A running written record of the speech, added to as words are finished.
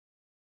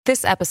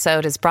This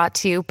episode is brought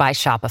to you by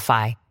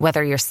Shopify.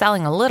 Whether you're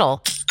selling a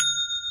little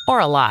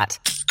or a lot,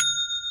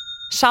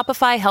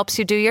 Shopify helps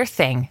you do your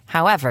thing,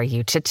 however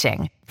you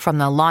cha-ching. From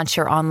the launch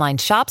your online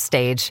shop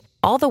stage,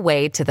 all the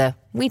way to the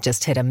we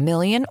just hit 1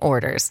 million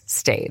orders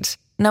stage.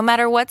 No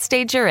matter what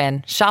stage you're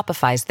in,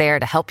 Shopify's there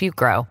to help you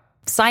grow.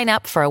 Sign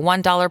up for a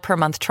 $1 per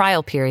month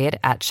trial period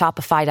at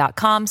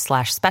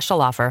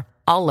shopify.com/special offer,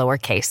 all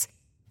lowercase.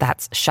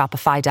 That's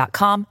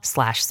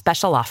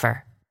shopify.com/special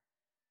offer.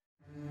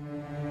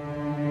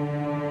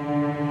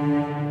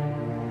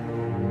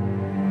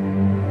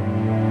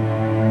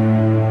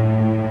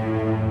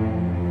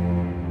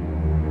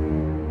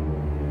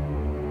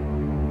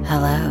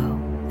 Hello,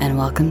 and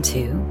welcome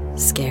to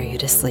Scare You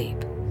to Sleep.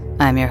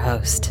 I'm your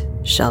host,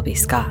 Shelby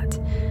Scott,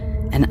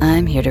 and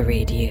I'm here to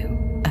read you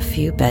a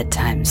few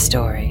bedtime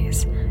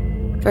stories.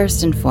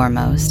 First and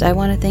foremost, I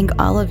want to thank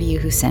all of you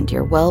who sent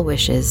your well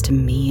wishes to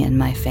me and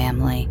my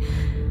family.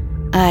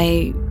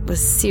 I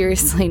was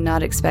seriously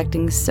not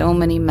expecting so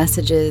many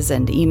messages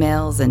and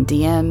emails and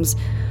DMs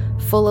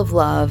full of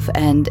love,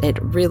 and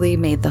it really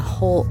made the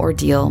whole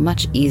ordeal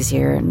much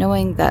easier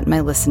knowing that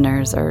my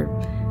listeners are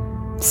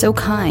so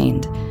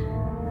kind.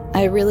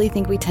 I really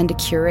think we tend to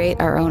curate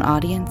our own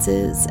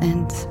audiences,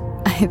 and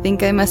I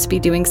think I must be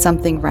doing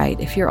something right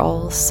if you're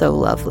all so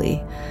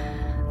lovely.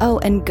 Oh,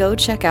 and go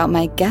check out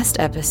my guest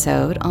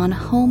episode on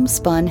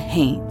Homespun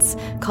Haints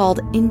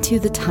called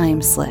Into the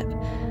Time Slip.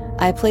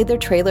 I played their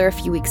trailer a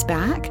few weeks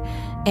back,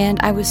 and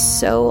I was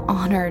so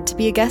honored to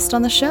be a guest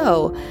on the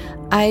show.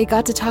 I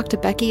got to talk to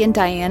Becky and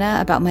Diana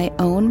about my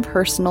own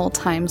personal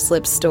time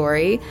slip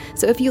story.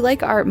 So if you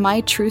like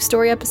my true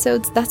story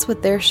episodes, that's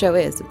what their show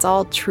is. It's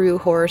all true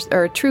horror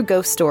or true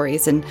ghost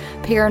stories and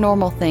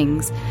paranormal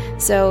things.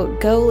 So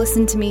go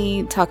listen to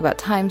me talk about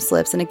time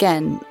slips and,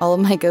 again, all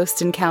of my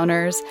ghost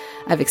encounters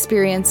I've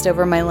experienced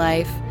over my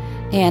life.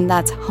 And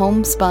that's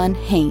Homespun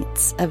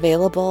Haints,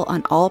 available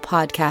on all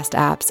podcast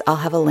apps. I'll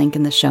have a link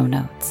in the show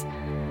notes.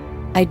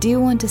 I do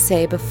want to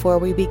say before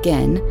we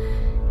begin,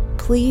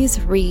 please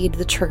read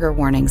the trigger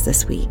warnings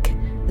this week.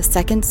 The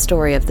second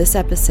story of this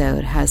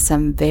episode has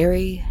some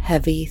very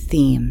heavy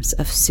themes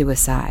of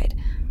suicide.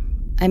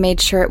 I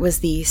made sure it was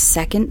the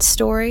second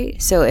story,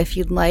 so if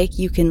you'd like,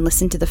 you can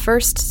listen to the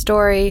first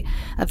story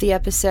of the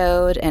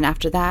episode, and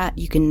after that,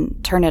 you can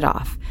turn it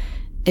off.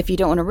 If you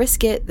don't want to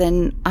risk it,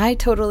 then I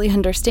totally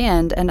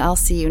understand, and I'll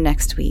see you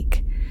next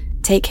week.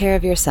 Take care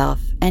of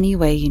yourself any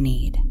way you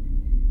need.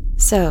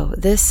 So,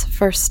 this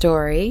first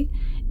story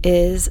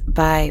is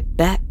by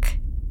Beck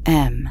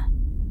M,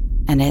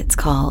 and it's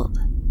called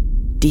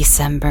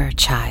December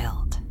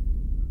Child.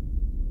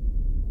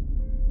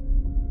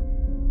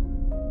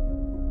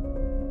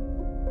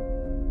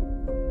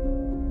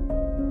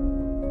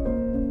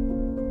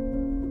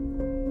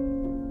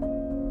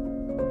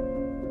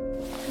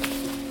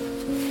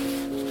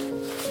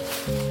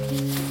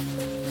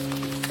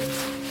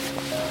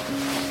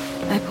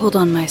 I pulled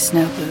on my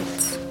snow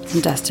boots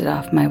and dusted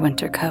off my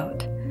winter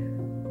coat.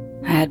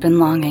 I had been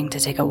longing to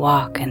take a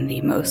walk in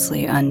the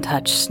mostly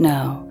untouched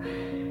snow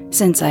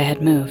since I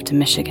had moved to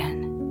Michigan.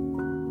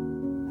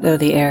 Though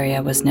the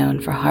area was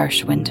known for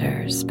harsh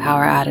winters,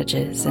 power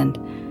outages, and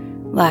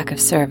lack of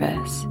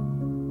service,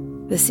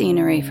 the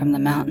scenery from the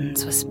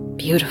mountains was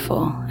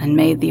beautiful and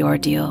made the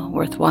ordeal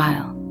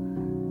worthwhile.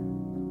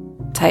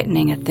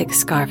 Tightening a thick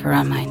scarf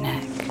around my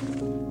neck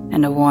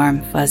and a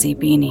warm, fuzzy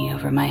beanie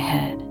over my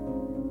head,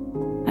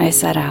 I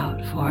set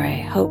out for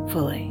a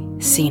hopefully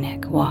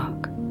scenic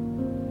walk.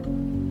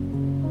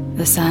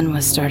 The sun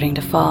was starting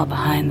to fall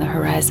behind the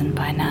horizon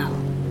by now,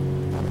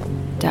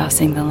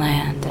 dousing the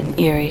land in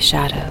eerie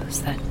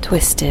shadows that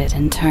twisted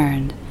and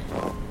turned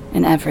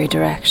in every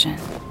direction.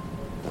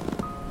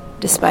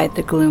 Despite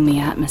the gloomy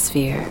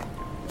atmosphere,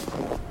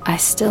 I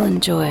still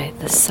enjoyed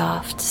the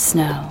soft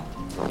snow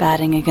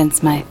batting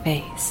against my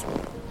face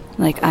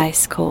like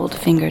ice-cold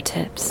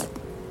fingertips,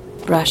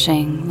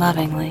 brushing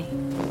lovingly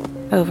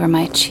over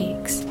my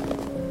cheeks,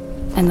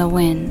 and the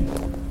wind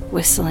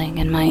whistling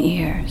in my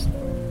ears.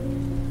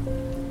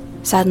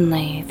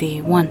 Suddenly,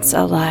 the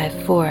once-alive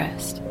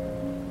forest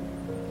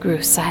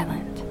grew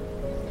silent.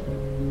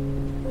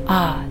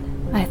 Odd,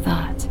 I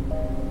thought.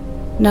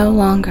 No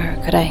longer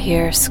could I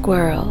hear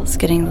squirrels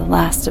getting the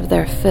last of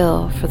their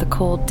fill for the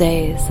cold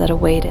days that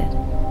awaited,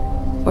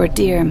 or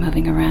deer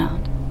moving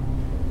around,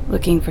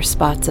 looking for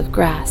spots of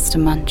grass to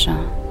munch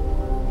on.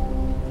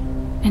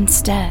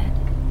 Instead,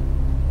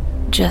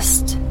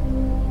 just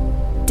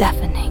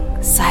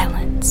deafening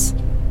silence.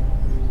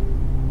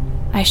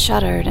 I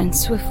shuddered and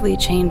swiftly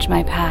changed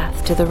my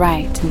path to the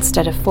right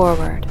instead of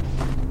forward,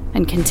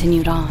 and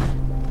continued on.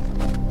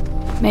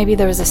 Maybe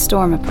there was a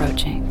storm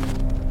approaching.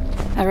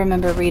 I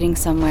remember reading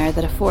somewhere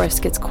that a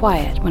forest gets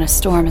quiet when a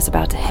storm is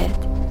about to hit.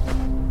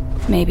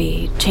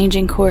 Maybe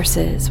changing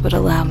courses would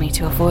allow me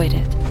to avoid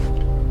it.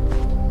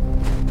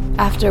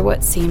 After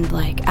what seemed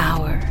like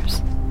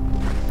hours,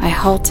 I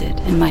halted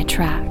in my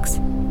tracks.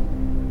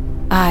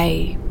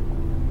 I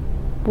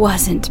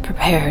wasn't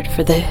prepared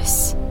for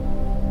this.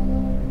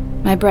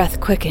 My breath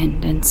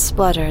quickened and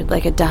spluttered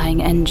like a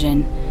dying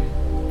engine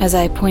as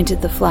I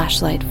pointed the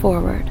flashlight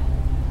forward.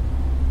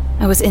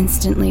 I was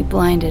instantly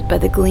blinded by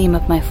the gleam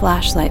of my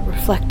flashlight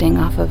reflecting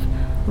off of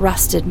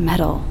rusted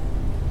metal.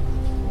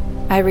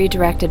 I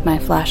redirected my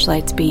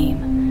flashlight's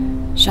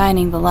beam,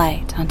 shining the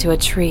light onto a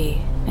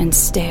tree, and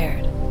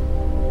stared.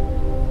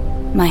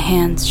 My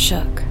hands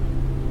shook,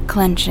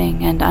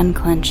 clenching and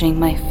unclenching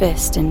my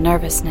fist in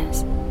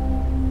nervousness.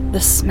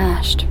 The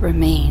smashed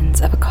remains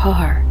of a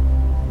car,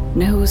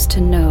 nose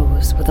to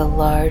nose with a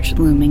large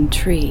looming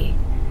tree,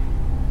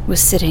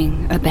 was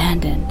sitting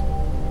abandoned,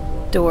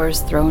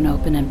 doors thrown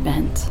open and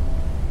bent.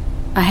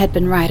 I had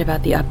been right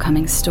about the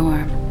upcoming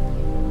storm.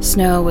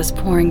 Snow was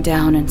pouring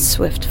down in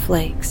swift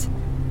flakes,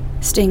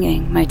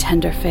 stinging my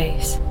tender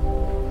face.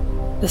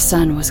 The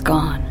sun was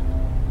gone,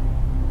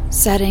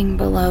 setting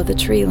below the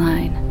tree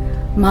line,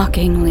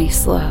 mockingly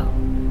slow,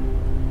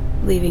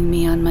 leaving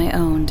me on my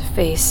own to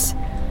face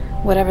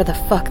whatever the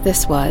fuck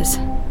this was.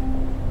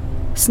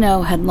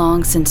 Snow had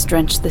long since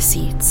drenched the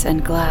seats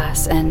and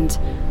glass, and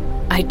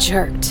I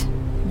jerked,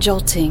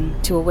 jolting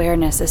to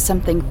awareness as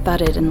something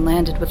thudded and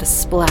landed with a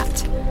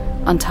splat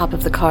on top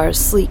of the car's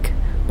sleek,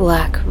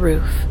 black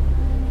roof.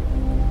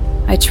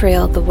 I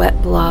trailed the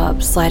wet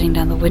blob sliding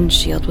down the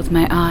windshield with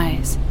my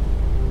eyes.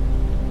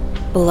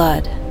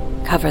 Blood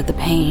covered the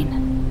pane.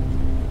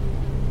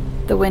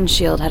 The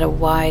windshield had a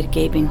wide,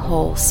 gaping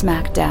hole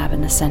smack dab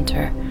in the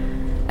center,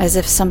 as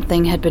if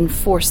something had been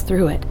forced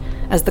through it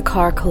as the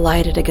car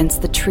collided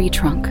against the tree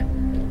trunk.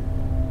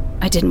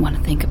 I didn't want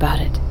to think about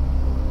it.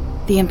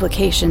 The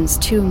implications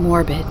too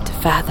morbid to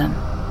fathom.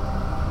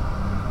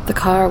 The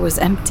car was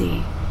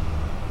empty.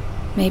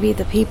 Maybe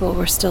the people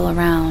were still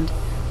around,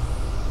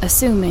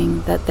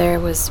 assuming that there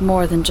was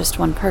more than just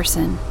one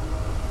person.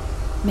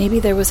 Maybe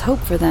there was hope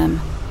for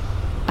them.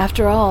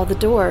 After all, the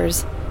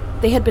doors,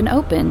 they had been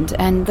opened,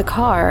 and the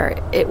car,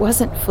 it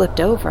wasn't flipped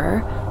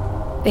over.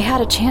 They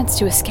had a chance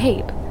to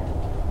escape.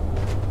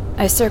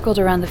 I circled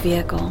around the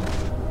vehicle,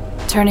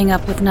 turning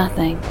up with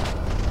nothing.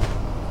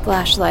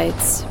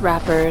 Flashlights,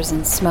 wrappers,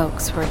 and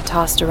smokes were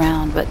tossed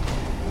around, but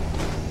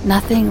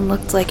nothing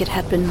looked like it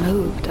had been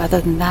moved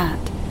other than that.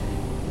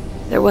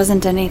 There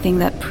wasn't anything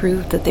that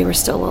proved that they were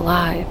still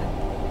alive.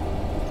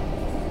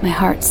 My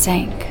heart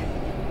sank,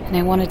 and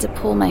I wanted to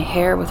pull my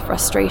hair with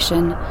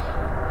frustration.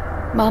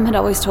 Mom had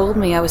always told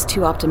me I was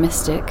too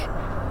optimistic.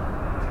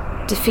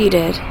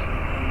 Defeated,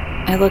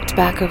 I looked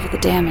back over the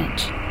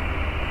damage.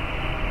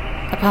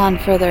 Upon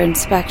further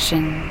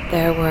inspection,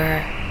 there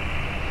were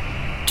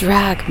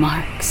drag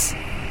marks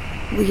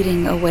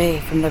leading away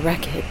from the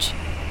wreckage.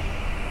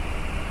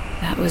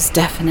 That was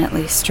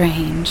definitely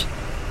strange.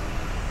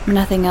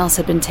 Nothing else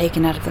had been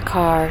taken out of the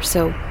car,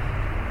 so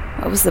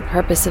what was the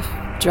purpose of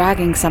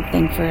dragging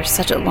something for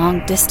such a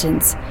long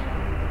distance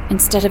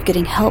instead of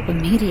getting help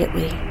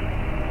immediately?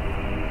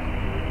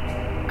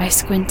 I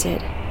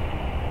squinted,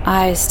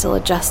 eyes still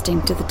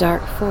adjusting to the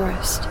dark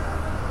forest.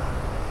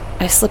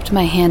 I slipped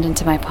my hand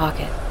into my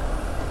pocket,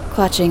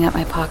 clutching at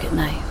my pocket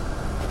knife.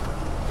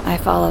 I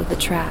followed the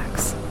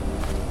tracks,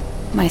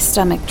 my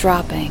stomach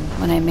dropping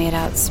when I made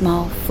out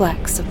small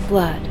flecks of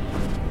blood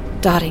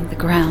dotting the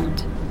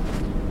ground.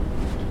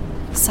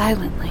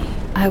 Silently,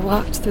 I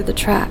walked through the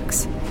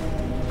tracks,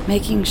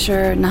 making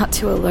sure not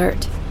to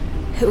alert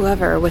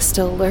whoever was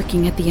still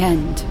lurking at the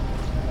end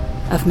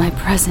of my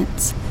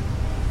presence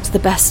to the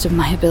best of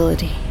my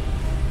ability.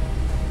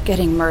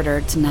 Getting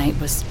murdered tonight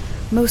was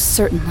most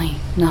certainly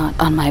not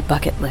on my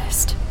bucket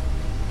list.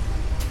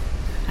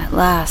 At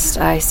last,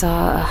 I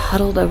saw a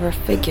huddled-over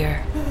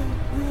figure.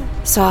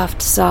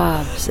 Soft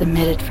sobs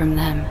emitted from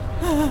them,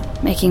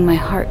 making my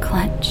heart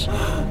clench.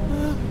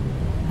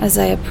 As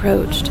I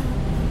approached,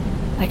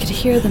 I could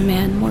hear the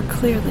man more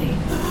clearly.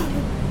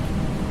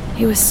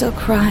 He was still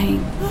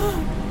crying,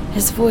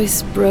 his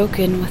voice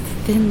broken with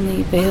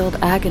thinly veiled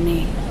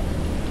agony.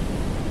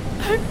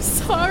 I'm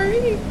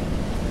sorry.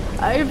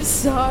 I'm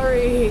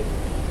sorry.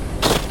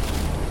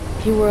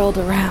 He whirled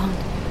around,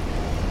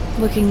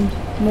 looking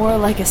more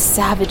like a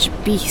savage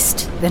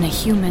beast than a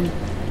human.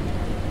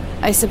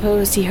 I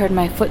supposed he heard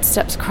my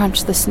footsteps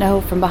crunch the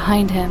snow from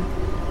behind him.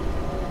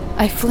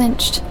 I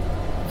flinched,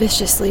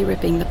 viciously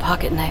ripping the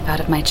pocket knife out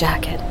of my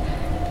jacket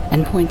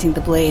and pointing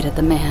the blade at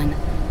the man,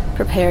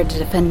 prepared to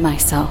defend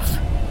myself.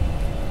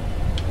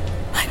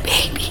 My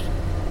baby.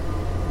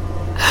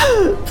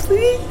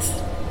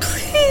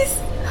 Please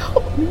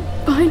help me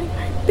find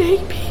my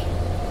baby,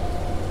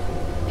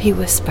 he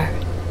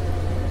whispered,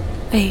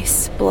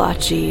 face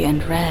blotchy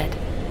and red.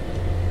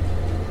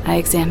 I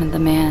examined the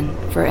man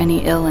for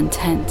any ill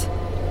intent,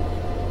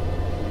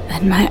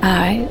 and my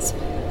eyes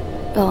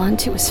fell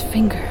onto his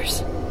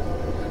fingers.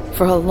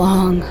 For a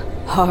long,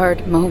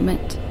 hard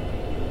moment,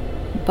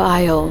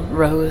 bile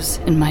rose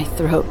in my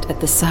throat at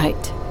the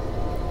sight.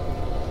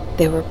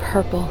 They were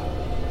purple,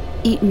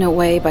 eaten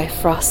away by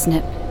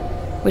frostnip,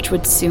 which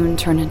would soon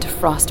turn into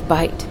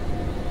frostbite.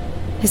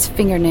 His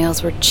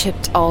fingernails were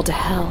chipped all to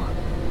hell,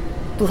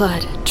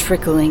 blood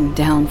trickling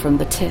down from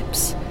the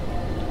tips.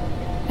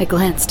 I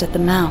glanced at the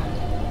mound.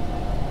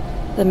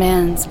 The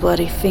man's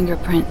bloody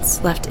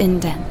fingerprints left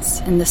indents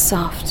in the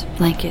soft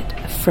blanket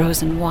of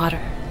frozen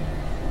water.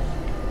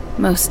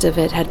 Most of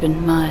it had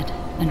been mud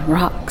and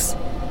rocks.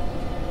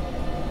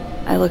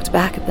 I looked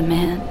back at the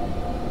man,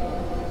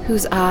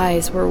 whose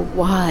eyes were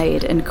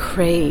wide and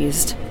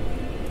crazed.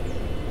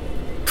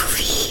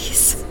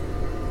 Please,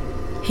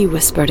 he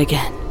whispered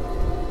again,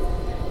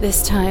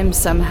 this time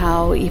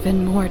somehow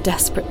even more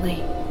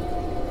desperately.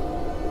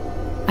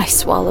 I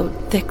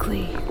swallowed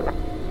thickly.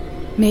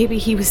 Maybe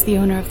he was the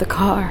owner of the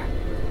car,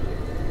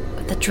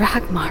 but the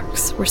drag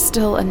marks were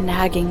still a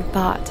nagging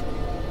thought.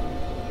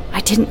 I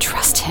didn't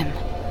trust him.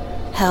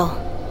 Hell,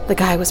 the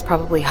guy was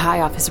probably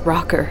high off his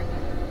rocker.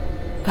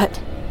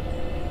 But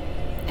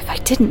if I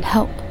didn't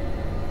help,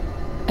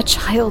 a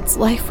child's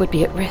life would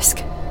be at risk.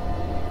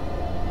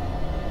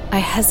 I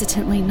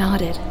hesitantly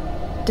nodded,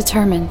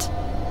 determined.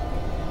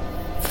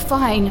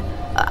 Fine,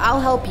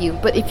 I'll help you,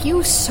 but if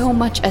you so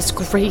much as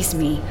graze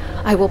me,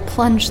 I will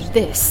plunge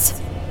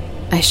this.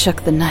 I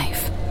shook the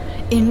knife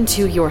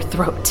into your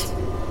throat.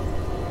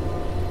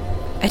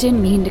 I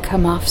didn't mean to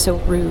come off so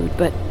rude,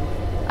 but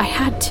I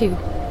had to.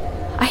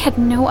 I had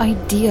no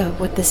idea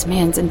what this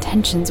man's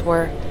intentions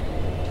were.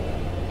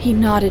 He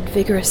nodded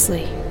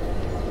vigorously,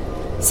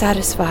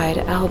 satisfied,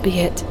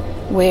 albeit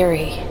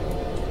wary.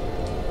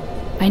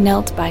 I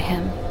knelt by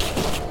him,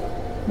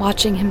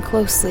 watching him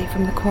closely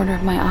from the corner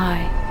of my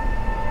eye.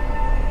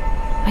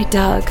 I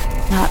dug,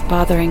 not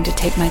bothering to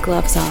take my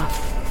gloves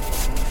off.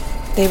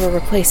 They were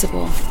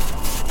replaceable.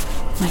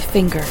 My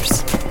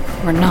fingers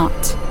were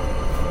not.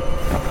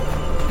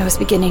 I was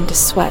beginning to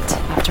sweat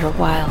after a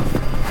while.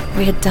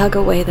 We had dug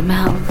away the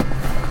mound,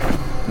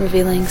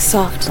 revealing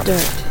soft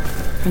dirt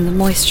from the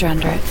moisture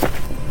under it.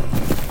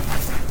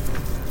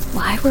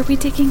 Why were we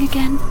digging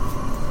again?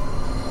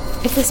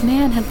 If this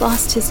man had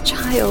lost his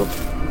child,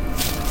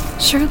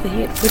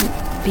 surely it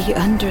wouldn't be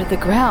under the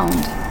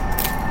ground,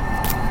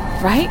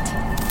 right?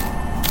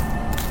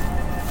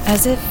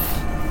 As if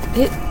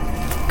it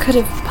could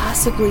have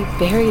possibly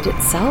buried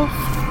itself?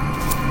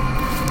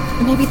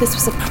 Maybe this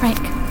was a prank.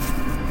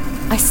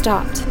 I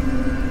stopped.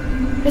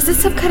 Is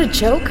this some kind of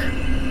joke?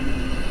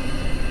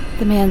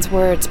 The man's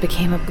words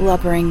became a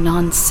blubbering,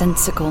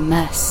 nonsensical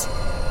mess.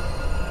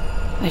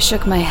 I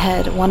shook my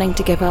head, wanting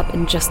to give up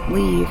and just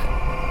leave.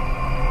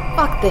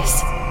 Fuck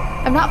this.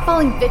 I'm not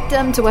falling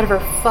victim to whatever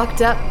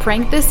fucked up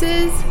prank this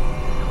is.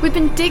 We've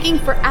been digging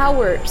for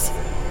hours.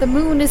 The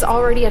moon is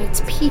already at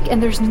its peak,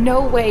 and there's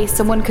no way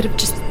someone could have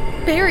just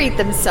buried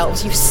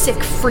themselves, you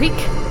sick freak.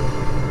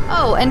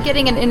 Oh, and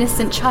getting an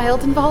innocent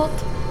child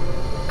involved?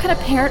 What kind of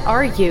parent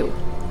are you?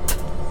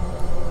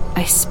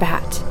 I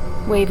spat,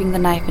 waving the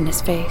knife in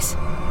his face.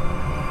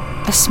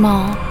 A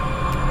small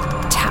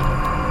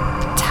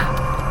tap,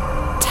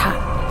 tap,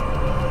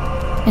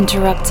 tap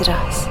interrupted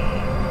us.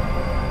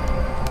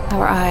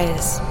 Our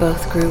eyes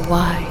both grew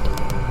wide,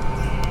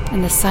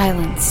 and the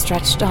silence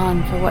stretched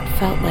on for what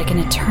felt like an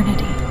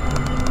eternity.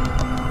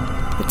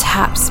 The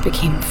taps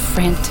became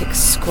frantic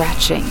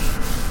scratching,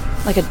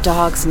 like a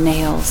dog's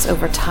nails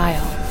over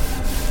tile.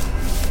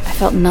 I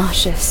felt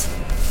nauseous,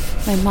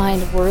 my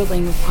mind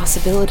whirling with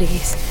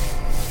possibilities.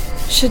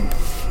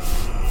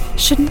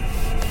 Shouldn't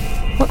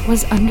what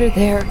was under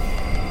there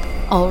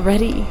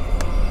already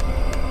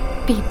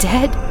be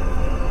dead?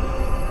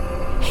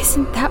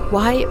 Isn't that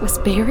why it was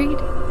buried?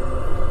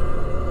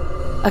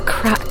 A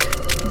crack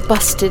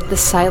busted the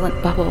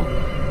silent bubble,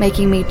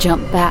 making me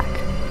jump back.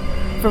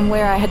 From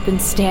where I had been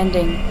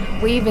standing,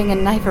 waving a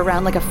knife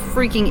around like a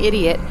freaking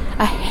idiot,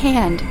 a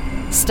hand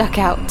stuck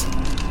out.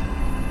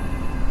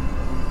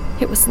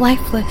 It was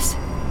lifeless,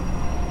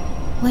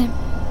 limp,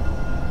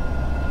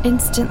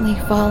 instantly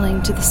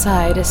falling to the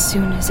side as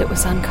soon as it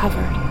was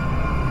uncovered.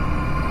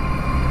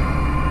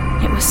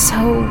 It was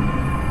so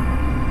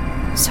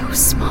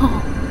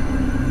small,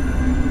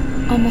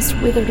 almost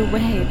withered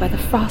away by the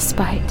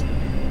frostbite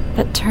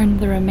that turned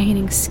the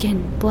remaining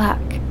skin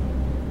black.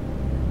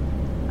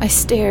 I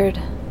stared,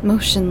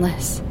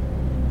 motionless.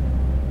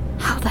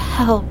 How the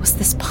hell was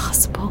this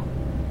possible?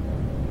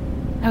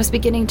 I was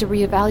beginning to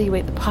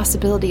reevaluate the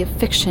possibility of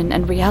fiction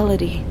and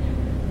reality.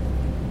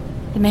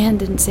 The man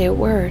didn't say a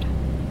word.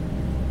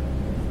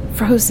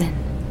 Frozen.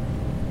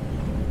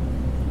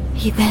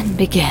 He then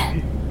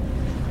began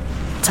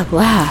to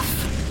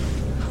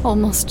laugh,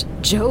 almost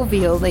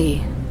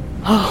jovially.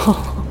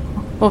 Oh,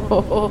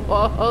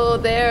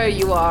 there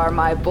you are,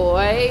 my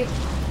boy.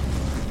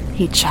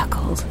 He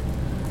chuckled,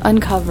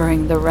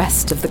 uncovering the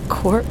rest of the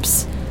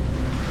corpse.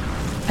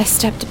 I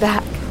stepped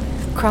back,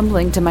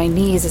 crumbling to my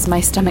knees as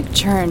my stomach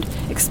churned,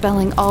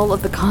 expelling all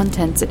of the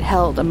contents it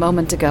held a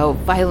moment ago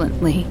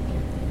violently.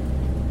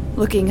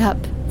 Looking up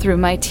through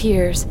my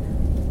tears,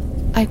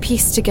 I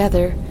pieced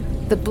together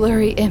the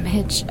blurry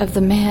image of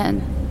the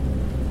man,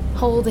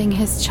 holding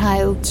his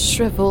child's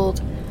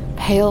shriveled,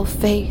 pale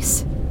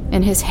face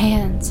in his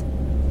hands.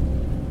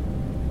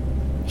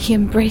 He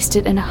embraced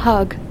it in a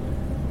hug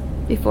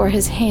before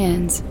his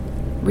hands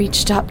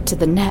reached up to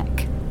the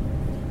neck.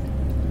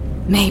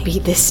 Maybe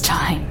this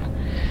time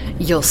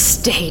you'll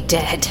stay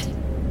dead,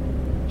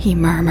 he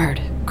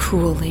murmured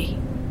cruelly.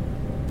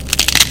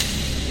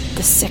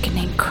 The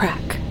sickening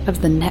crack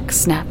of the neck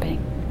snapping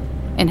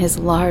in his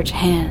large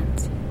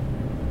hands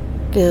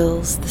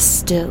fills the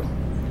still,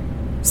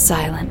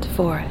 silent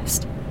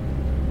forest,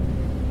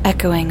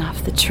 echoing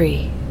off the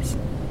trees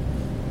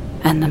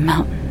and the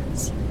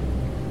mountains.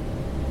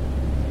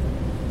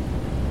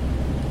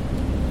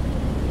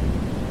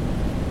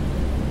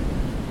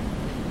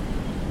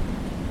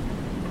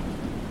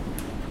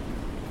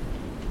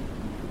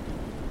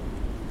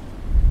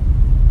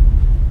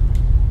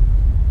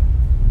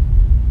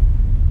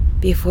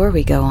 Before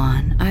we go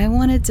on, I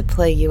wanted to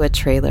play you a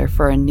trailer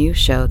for a new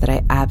show that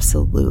I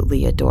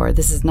absolutely adore.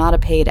 This is not a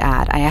paid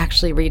ad. I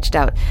actually reached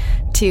out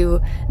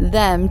to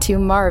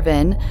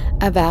Marvin,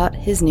 about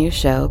his new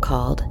show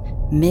called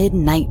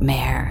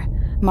Midnightmare.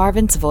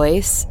 Marvin's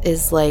voice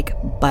is like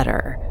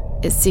butter.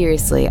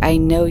 Seriously, I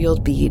know you'll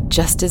be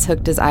just as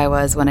hooked as I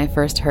was when I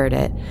first heard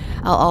it.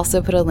 I'll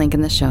also put a link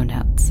in the show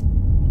notes.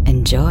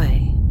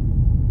 Enjoy.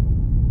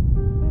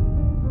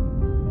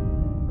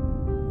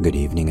 Good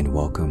evening and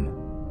welcome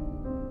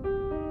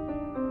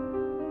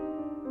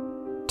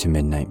to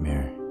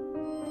Midnightmare,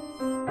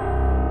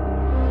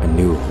 a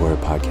new horror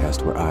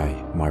podcast where I,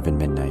 Marvin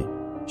Midnight,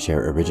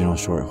 share original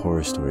short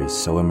horror stories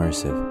so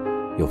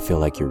immersive you'll feel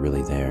like you're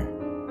really there.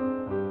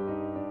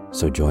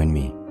 So join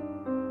me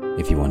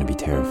if you want to be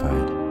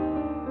terrified.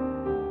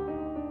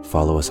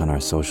 Follow us on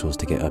our socials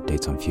to get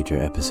updates on future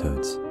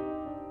episodes.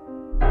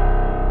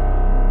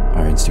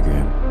 Our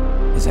Instagram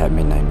is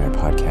 @Midnightmare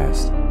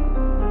Podcast,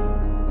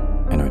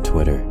 and our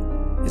Twitter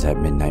is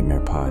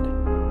 @MidnightmarePod.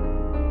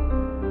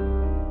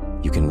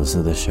 You can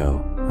listen to the show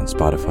on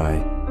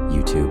Spotify,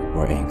 YouTube,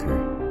 or Anchor.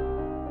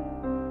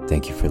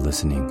 Thank you for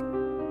listening,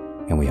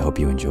 and we hope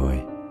you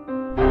enjoy.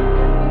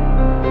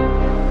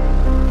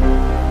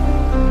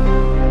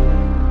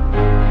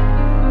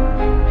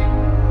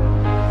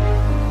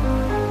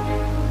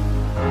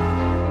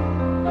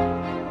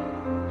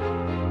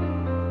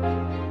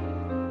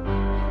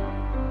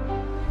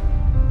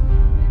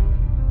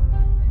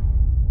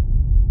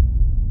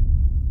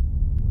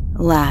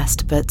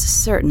 Last, but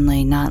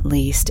certainly not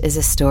least, is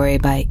a story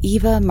by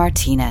Eva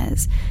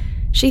Martinez.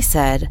 She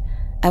said,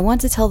 "I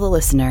want to tell the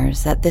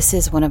listeners that this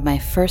is one of my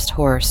first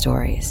horror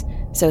stories,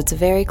 so it's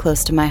very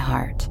close to my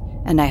heart,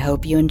 and I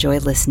hope you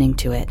enjoyed listening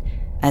to it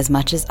as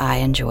much as I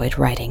enjoyed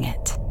writing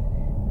it.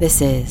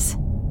 This is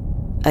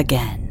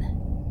Again."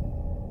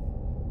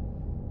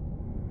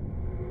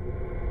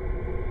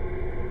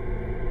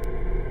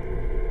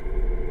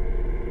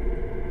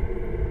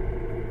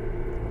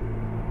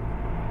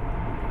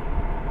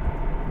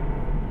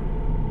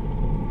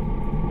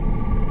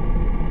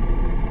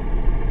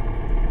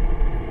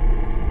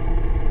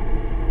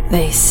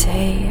 They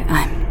say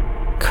I'm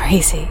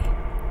crazy,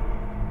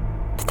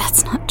 but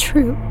that's not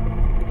true.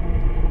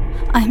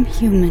 I'm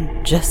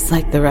human just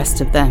like the rest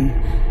of them.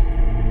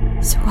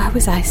 So why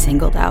was I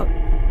singled out?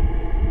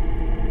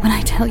 When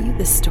I tell you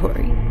this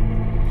story,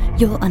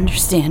 you'll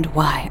understand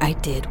why I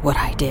did what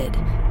I did.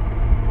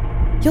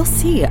 You'll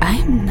see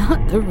I'm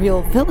not the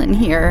real villain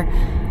here.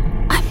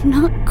 I'm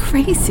not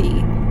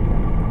crazy.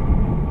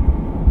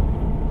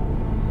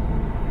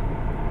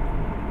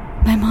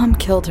 My mom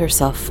killed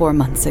herself 4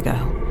 months ago.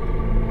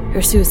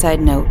 Her suicide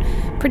note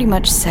pretty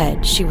much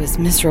said she was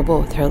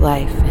miserable with her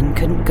life and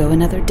couldn't go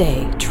another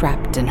day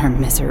trapped in her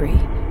misery.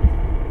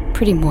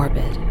 Pretty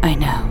morbid, I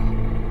know.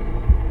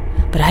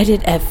 But I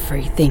did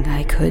everything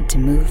I could to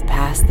move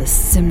past the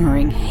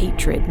simmering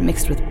hatred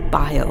mixed with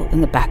bile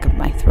in the back of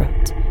my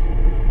throat.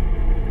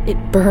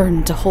 It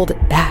burned to hold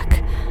it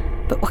back,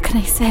 but what can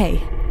I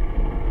say?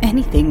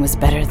 Anything was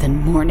better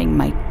than mourning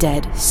my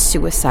dead,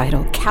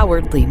 suicidal,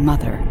 cowardly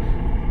mother.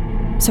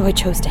 So I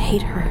chose to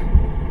hate her.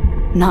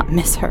 Not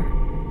miss her,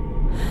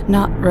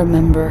 not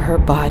remember her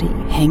body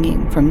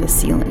hanging from the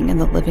ceiling in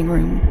the living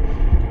room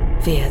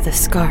via the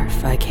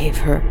scarf I gave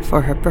her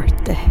for her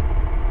birthday.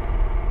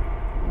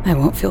 I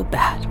won't feel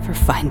bad for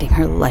finding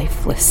her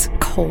lifeless,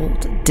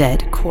 cold,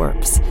 dead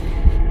corpse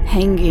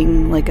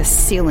hanging like a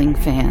ceiling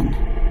fan.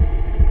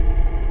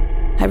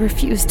 I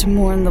refuse to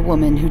mourn the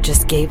woman who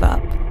just gave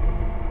up.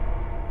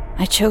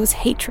 I chose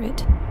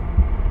hatred.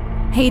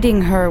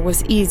 Hating her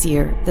was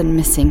easier than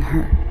missing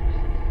her.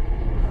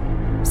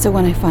 So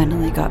when I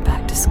finally got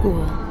back to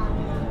school,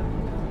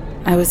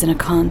 I was in a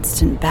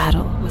constant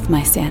battle with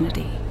my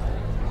sanity.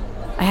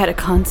 I had a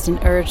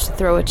constant urge to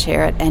throw a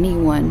chair at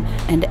anyone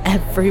and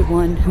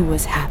everyone who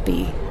was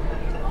happy.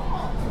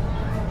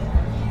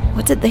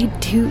 What did they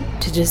do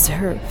to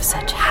deserve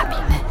such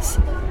happiness?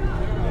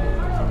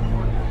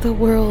 The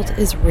world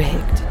is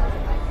rigged.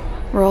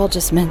 We're all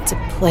just meant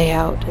to play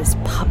out as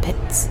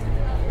puppets.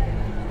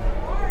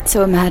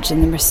 So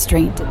imagine the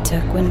restraint it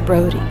took when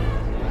Brody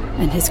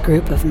and his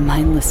group of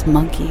mindless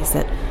monkeys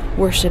that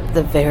worshipped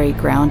the very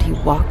ground he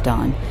walked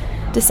on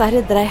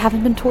decided that I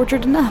haven't been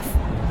tortured enough.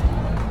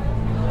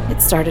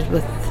 It started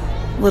with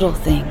little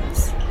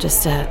things,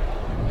 just a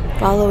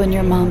follow in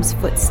your mom's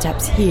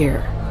footsteps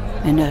here,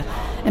 and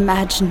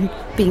imagine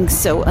being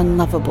so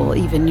unlovable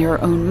even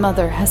your own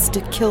mother has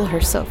to kill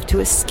herself to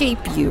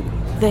escape you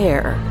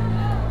there.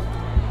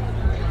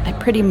 I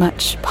pretty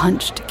much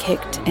punched,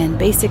 kicked, and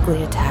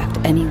basically attacked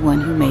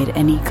anyone who made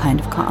any kind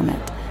of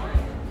comment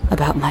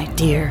about my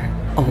dear,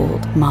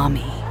 old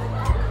mommy.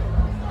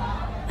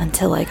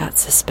 Until I got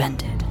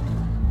suspended.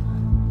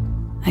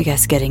 I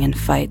guess getting in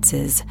fights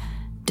is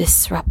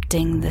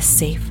disrupting the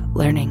safe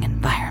learning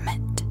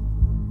environment.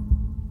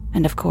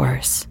 And of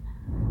course,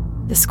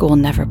 the school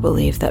never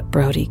believed that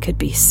Brody could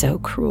be so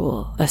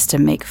cruel as to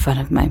make fun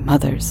of my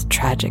mother's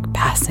tragic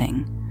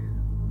passing.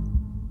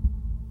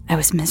 I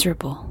was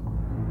miserable,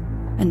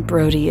 and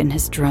Brody and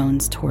his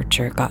drone's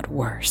torture got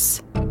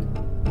worse.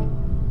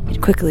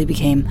 It quickly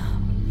became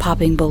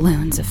popping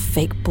balloons of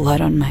fake blood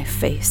on my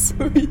face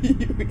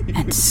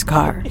and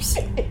scars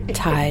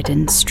tied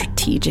in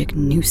strategic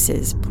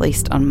nooses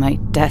placed on my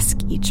desk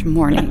each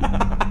morning.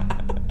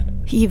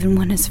 He even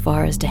went as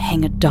far as to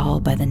hang a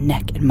doll by the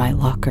neck in my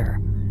locker,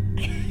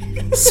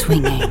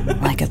 swinging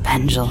like a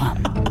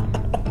pendulum,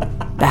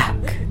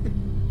 back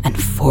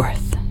and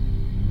forth,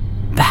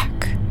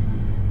 back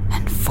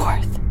and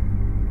forth.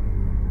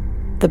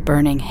 The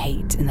burning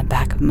hate in the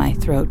back of my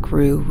throat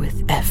grew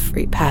with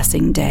every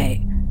passing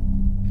day,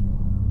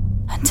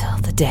 until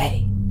the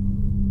day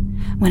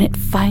when it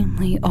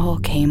finally all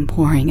came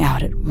pouring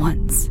out at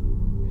once.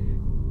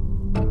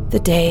 The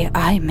day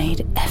I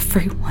made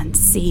everyone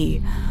see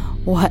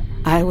what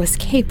I was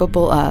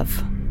capable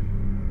of.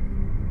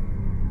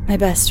 My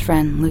best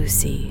friend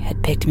Lucy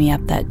had picked me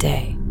up that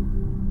day.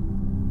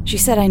 She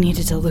said I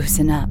needed to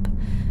loosen up,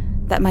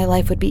 that my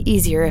life would be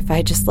easier if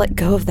I just let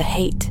go of the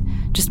hate,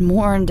 just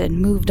mourned and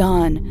moved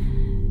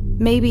on,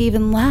 maybe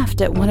even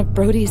laughed at one of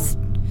Brody's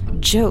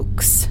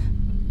jokes.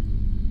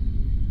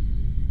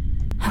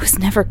 I was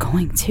never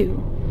going to,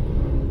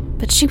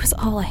 but she was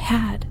all I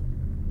had.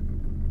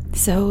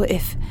 So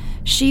if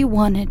she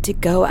wanted to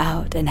go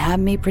out and have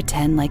me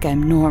pretend like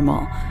I'm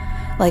normal,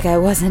 like I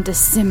wasn't a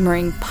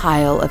simmering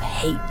pile of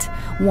hate,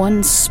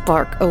 one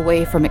spark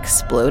away from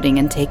exploding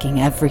and taking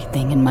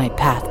everything in my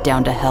path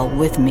down to hell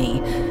with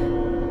me,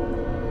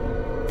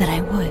 then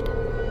I would.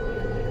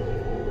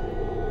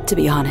 To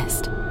be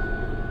honest,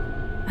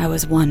 I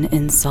was one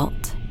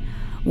insult,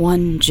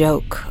 one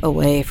joke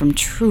away from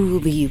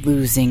truly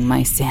losing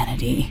my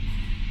sanity.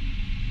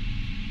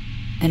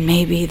 And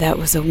maybe that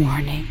was a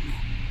warning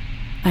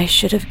I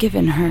should have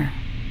given her.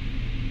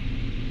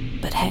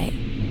 But hey,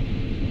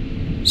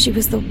 she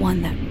was the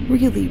one that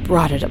really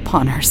brought it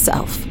upon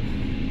herself.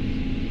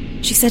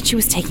 She said she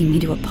was taking me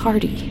to a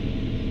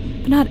party,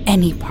 but not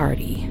any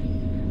party.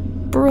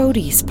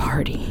 Brody's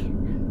party.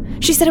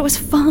 She said it was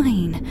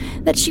fine,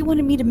 that she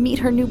wanted me to meet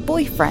her new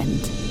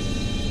boyfriend.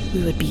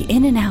 We would be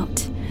in and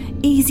out,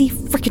 easy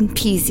frickin'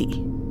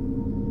 peasy.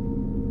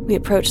 We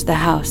approached the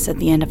house at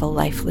the end of a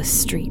lifeless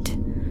street.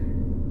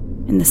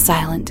 In the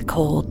silent,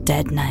 cold,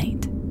 dead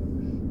night,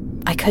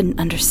 I couldn't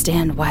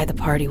understand why the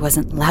party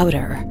wasn't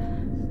louder,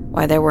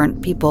 why there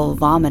weren't people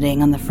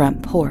vomiting on the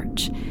front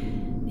porch.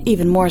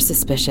 Even more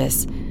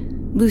suspicious,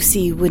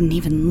 Lucy wouldn't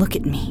even look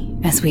at me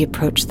as we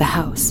approached the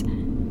house.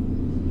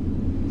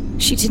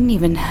 She didn't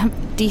even have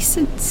the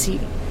decency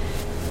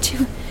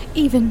to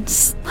even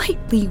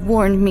slightly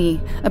warn me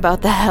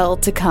about the hell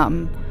to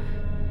come.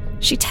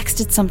 She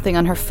texted something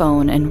on her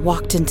phone and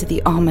walked into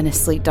the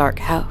ominously dark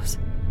house.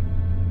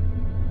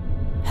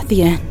 At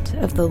the end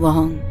of the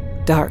long,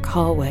 dark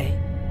hallway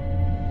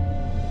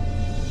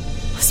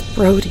was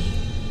Brody.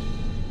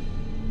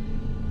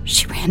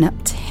 She ran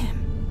up to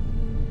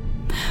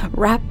him,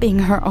 wrapping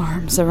her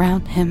arms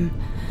around him,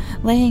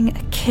 laying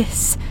a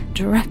kiss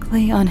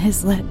directly on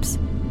his lips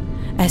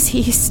as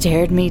he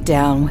stared me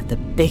down with the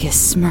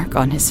biggest smirk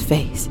on his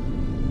face.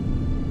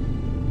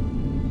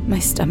 My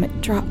stomach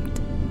dropped.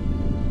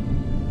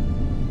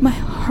 My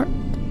heart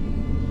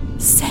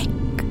sank.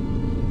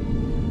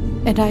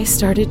 And I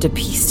started to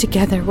piece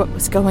together what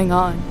was going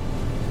on.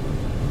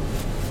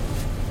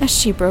 As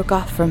she broke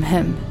off from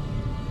him,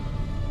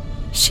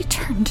 she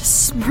turned to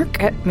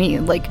smirk at me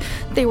like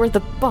they were the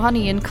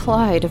Bonnie and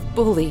Clyde of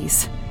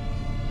bullies.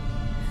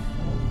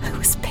 I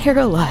was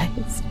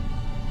paralyzed.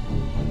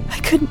 I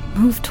couldn't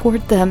move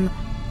toward them,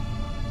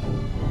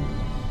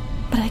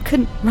 but I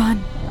couldn't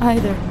run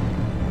either.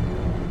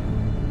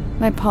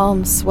 My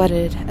palms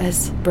sweated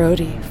as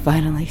Brody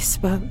finally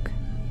spoke.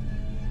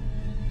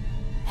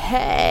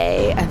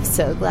 Hey, I'm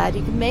so glad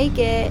you could make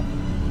it.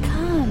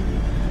 Come,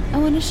 I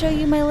want to show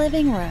you my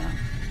living room.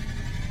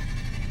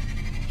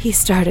 He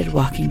started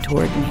walking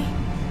toward me,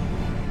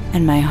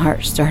 and my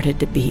heart started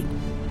to beat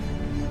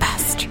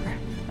faster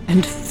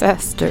and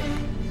faster.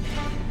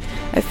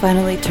 I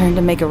finally turned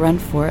to make a run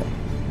for it,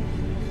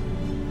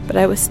 but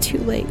I was too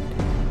late.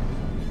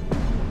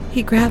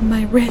 He grabbed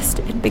my wrist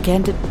and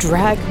began to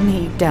drag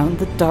me down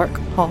the dark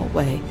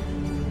hallway.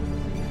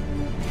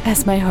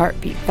 As my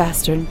heart beat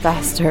faster and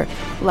faster,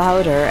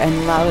 louder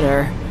and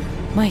louder,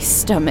 my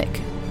stomach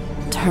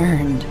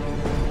turned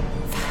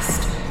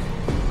faster.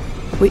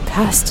 We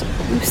passed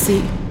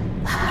Lucy.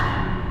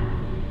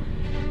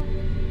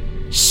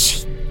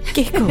 She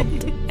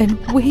giggled and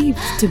waved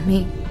to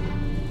me.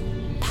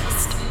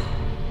 Past her.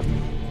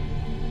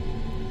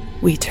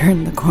 We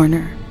turned the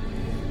corner.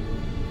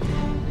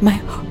 My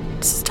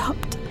heart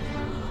stopped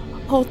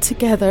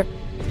altogether.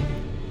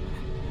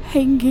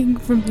 Hanging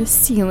from the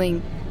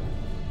ceiling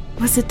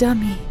was a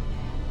dummy,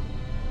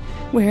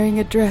 wearing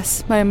a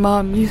dress my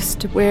mom used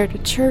to wear to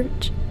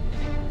church.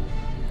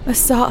 A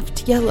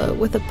soft yellow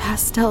with a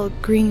pastel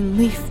green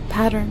leaf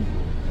pattern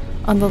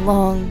on the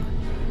long,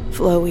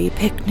 flowy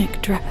picnic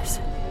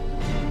dress.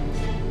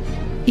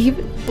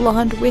 Even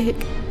blonde wig,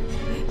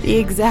 the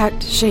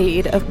exact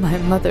shade of my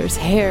mother's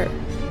hair,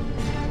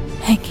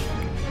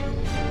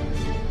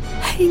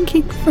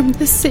 hanging from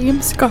the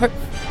same scarf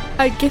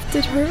I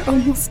gifted her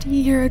almost a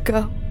year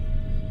ago.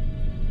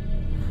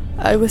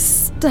 I was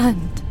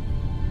stunned,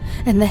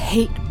 and the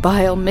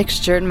hate-bile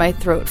mixture in my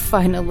throat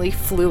finally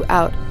flew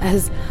out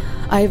as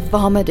I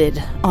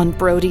vomited on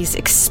Brody's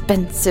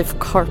expensive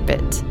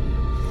carpet.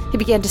 He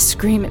began to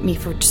scream at me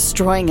for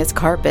destroying his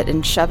carpet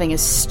and shoving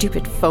his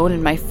stupid phone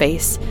in my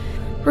face,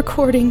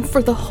 recording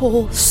for the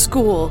whole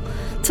school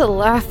to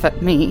laugh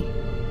at me.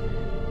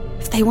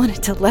 If they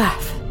wanted to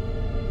laugh,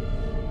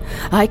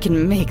 I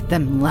can make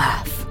them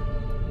laugh.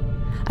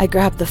 I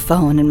grabbed the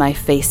phone in my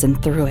face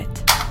and threw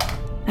it.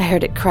 I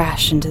heard it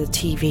crash into the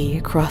TV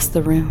across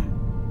the room.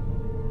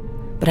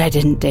 But I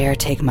didn't dare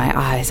take my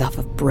eyes off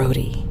of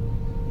Brody.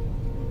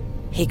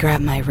 He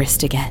grabbed my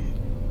wrist again.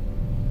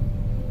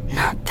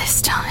 Not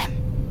this time.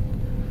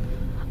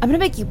 I'm gonna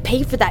make you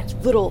pay for that, you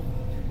little...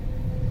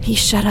 He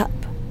shut up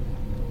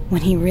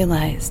when he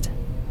realized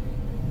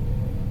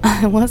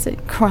I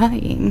wasn't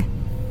crying.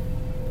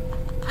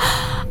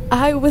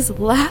 I was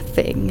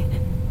laughing.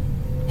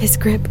 His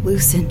grip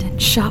loosened in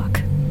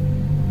shock.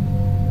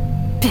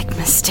 Big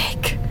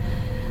mistake.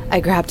 I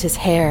grabbed his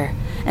hair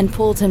and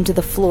pulled him to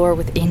the floor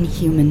with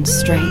inhuman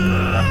strength.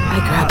 I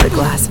grabbed the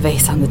glass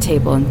vase on the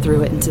table and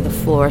threw it into the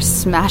floor,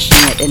 smashing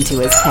it into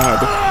his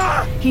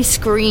head. He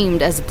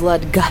screamed as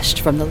blood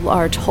gushed from the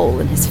large hole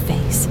in his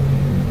face.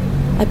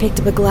 I picked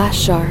up a glass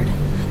shard,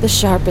 the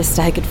sharpest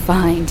I could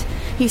find.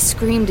 He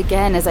screamed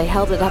again as I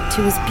held it up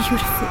to his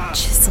beautiful,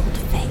 chiseled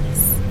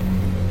face.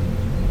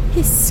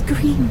 His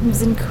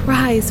screams and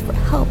cries for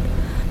help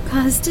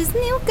caused his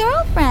new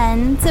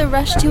girlfriend to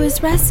rush to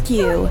his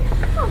rescue.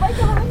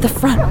 The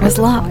front was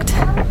locked.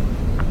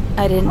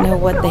 I didn't know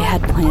what they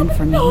had planned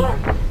for me,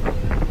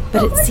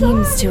 but it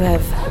seems to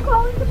have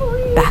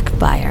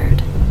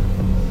backfired.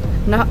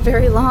 Not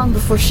very long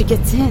before she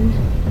gets in,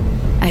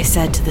 I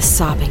said to the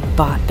sobbing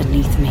bot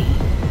beneath me.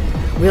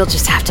 We'll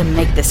just have to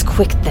make this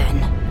quick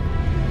then.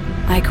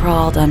 I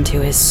crawled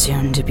onto his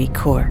soon-to-be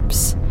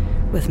corpse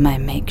with my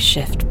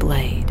makeshift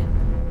blade.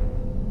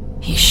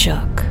 He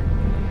shook.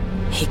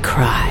 He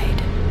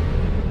cried.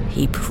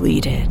 He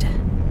pleaded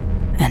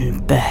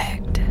and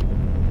begged.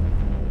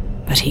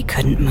 But he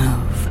couldn't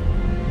move.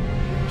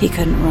 He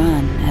couldn't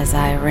run as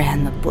I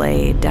ran the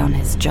blade down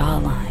his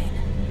jawline.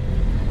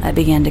 I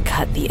began to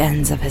cut the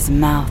ends of his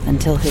mouth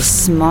until his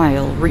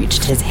smile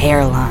reached his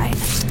hairline.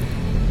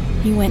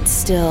 He went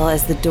still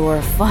as the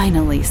door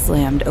finally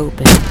slammed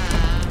open.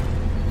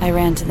 I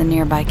ran to the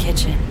nearby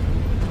kitchen.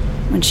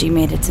 When she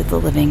made it to the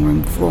living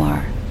room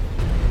floor,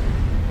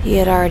 he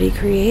had already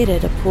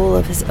created a pool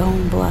of his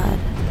own blood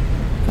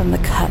from the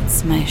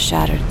cuts my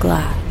shattered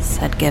glass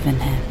had given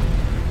him.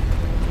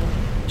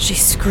 She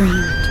screamed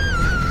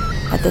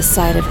at the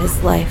sight of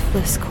his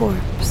lifeless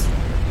corpse.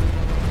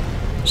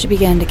 She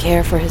began to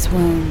care for his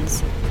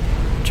wounds,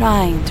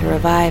 trying to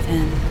revive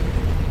him.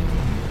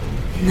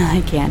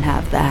 I can't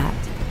have that.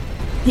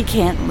 He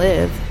can't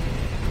live.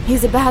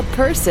 He's a bad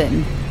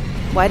person.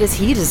 Why does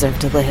he deserve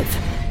to live?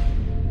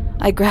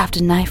 I grabbed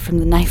a knife from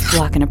the knife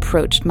block and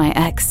approached my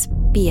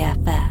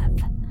ex-BFF.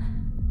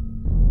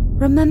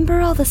 Remember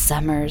all the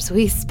summers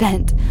we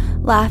spent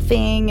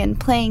laughing and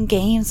playing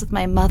games with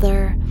my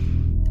mother?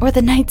 Or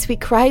the nights we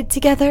cried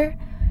together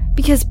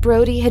because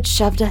Brody had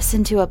shoved us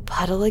into a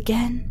puddle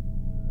again?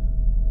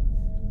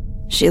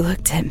 She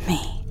looked at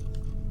me,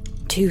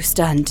 too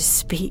stunned to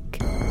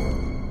speak,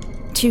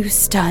 too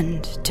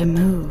stunned to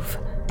move.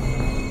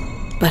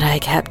 But I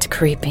kept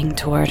creeping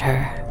toward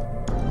her.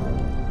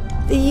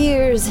 The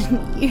years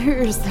and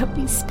years that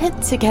we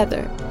spent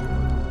together.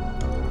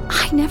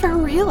 I never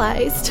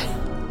realized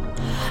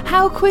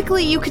how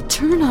quickly you could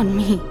turn on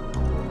me.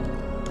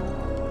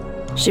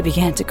 She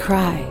began to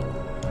cry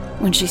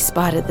when she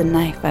spotted the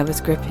knife I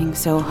was gripping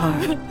so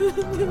hard.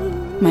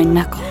 My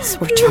knuckles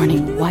were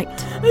turning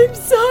white. I'm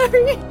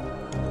sorry.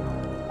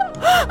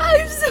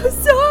 I'm so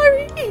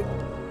sorry.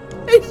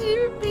 I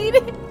didn't mean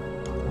it.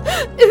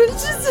 It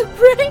was just a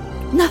prank.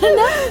 Not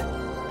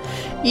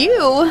enough.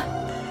 You.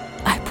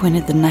 I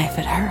pointed the knife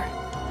at her,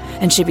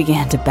 and she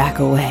began to back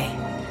away,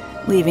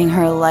 leaving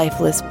her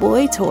lifeless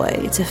boy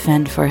toy to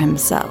fend for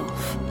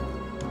himself.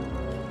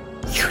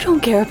 You don't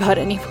care about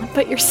anyone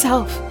but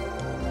yourself.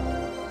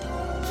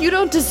 You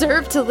don't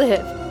deserve to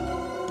live.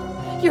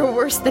 You're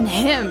worse than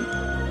him.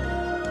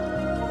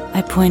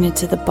 I pointed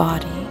to the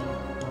body,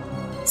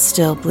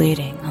 still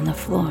bleeding on the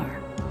floor.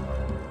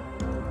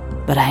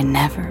 But I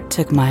never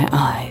took my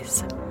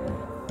eyes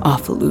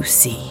off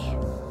Lucy.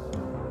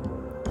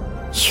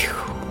 You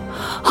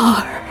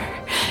are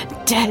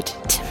dead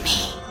to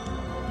me,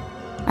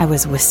 I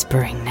was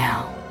whispering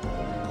now.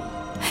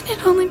 And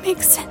it only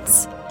makes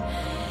sense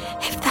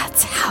if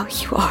that's how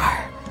you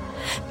are.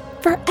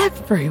 for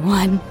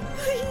everyone.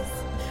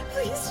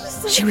 Please,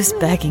 just She was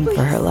begging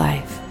for her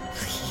life.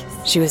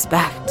 She was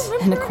backed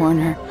in a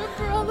corner,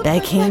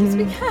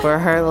 begging for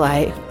her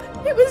life.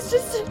 It was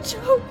just a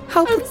joke.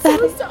 How I'm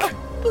pathetic. so sorry.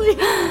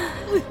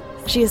 Please.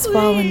 She has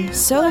fallen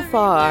so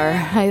far,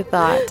 I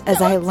thought,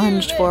 as I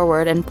lunged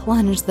forward and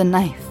plunged the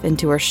knife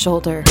into her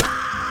shoulder,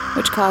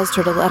 which caused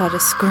her to let out a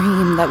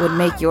scream that would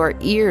make your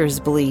ears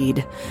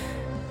bleed.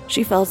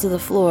 She fell to the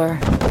floor,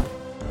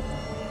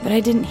 but I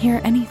didn't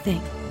hear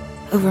anything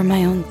over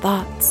my own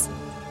thoughts.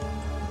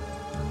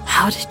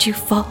 How did you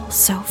fall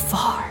so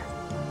far?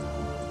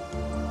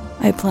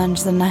 I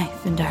plunged the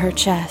knife into her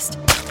chest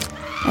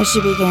as she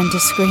began to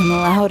scream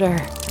louder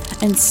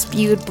and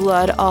spewed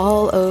blood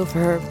all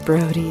over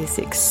Brody's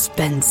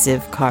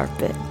expensive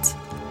carpet.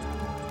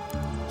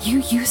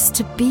 You used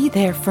to be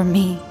there for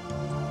me.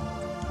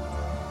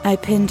 I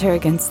pinned her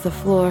against the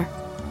floor,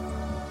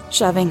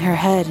 shoving her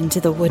head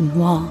into the wooden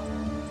wall.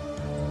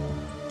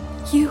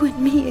 You and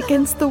me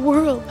against the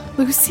world,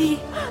 Lucy.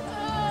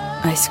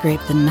 I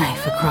scraped the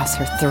knife across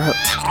her throat,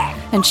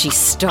 and she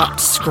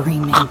stopped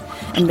screaming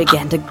and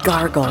began to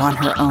gargle on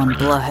her own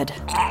blood.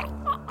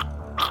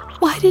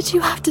 Why did you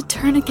have to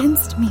turn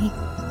against me?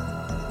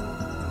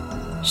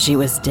 She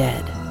was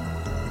dead,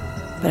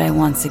 but I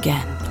once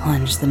again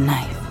plunged the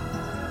knife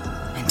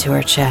into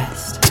her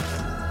chest.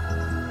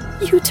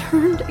 You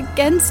turned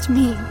against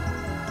me.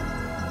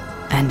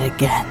 And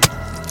again.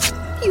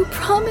 You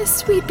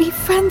promised we'd be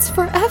friends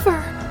forever.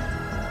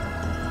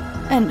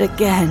 And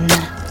again.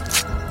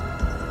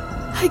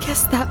 I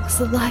guess that was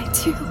a lie,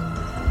 too.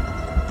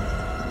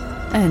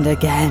 And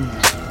again.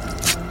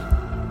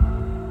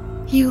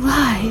 You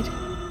lied.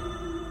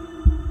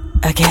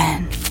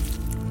 Again.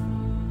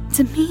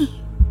 To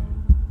me.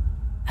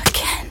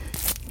 Again.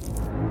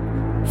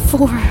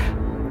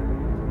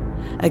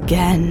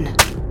 Again.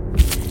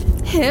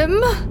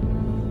 Him?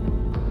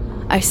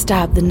 I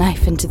stabbed the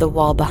knife into the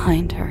wall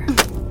behind her.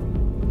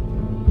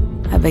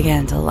 I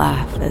began to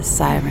laugh as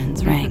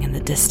sirens rang in the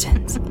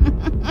distance.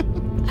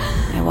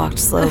 I walked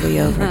slowly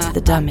over to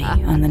the dummy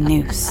on the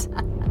noose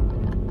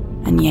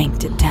and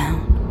yanked it down.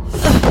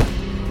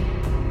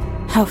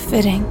 How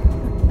fitting,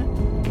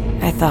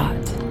 I thought,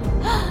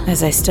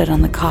 as I stood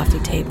on the coffee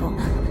table,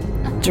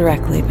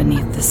 directly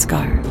beneath the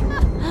scarf.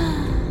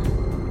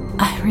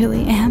 I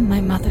really am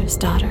my mother's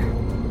daughter.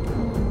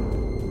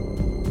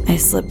 I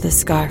slipped the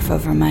scarf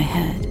over my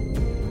head.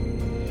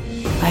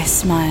 I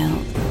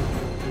smiled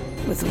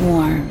with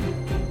warm,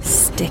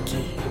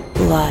 sticky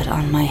blood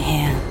on my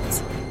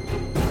hands.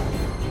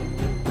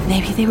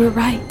 Maybe they were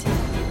right.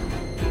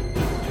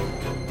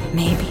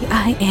 Maybe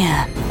I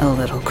am a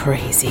little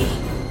crazy.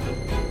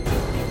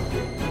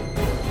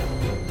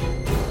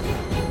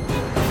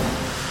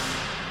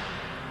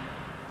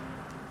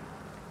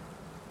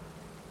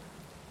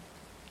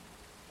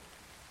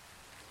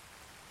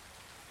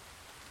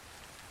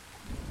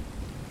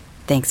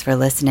 Thanks for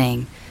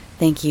listening.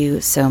 Thank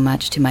you so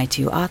much to my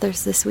two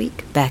authors this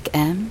week, Beck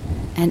M.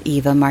 and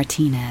Eva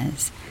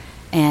Martinez.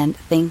 And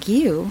thank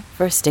you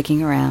for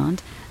sticking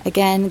around.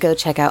 Again, go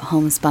check out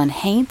Homespun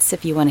Haints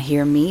if you want to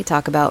hear me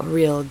talk about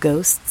real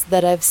ghosts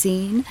that I've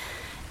seen.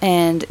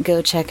 And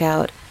go check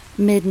out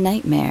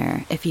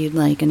Midnightmare if you'd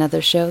like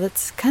another show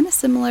that's kind of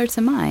similar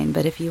to mine,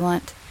 but if you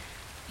want,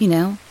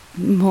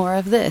 more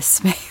of this,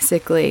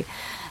 basically,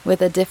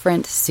 with a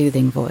different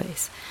soothing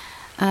voice.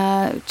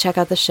 Check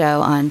out the show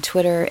on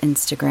Twitter,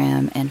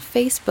 Instagram, and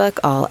Facebook,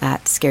 all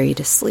at Scare You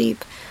to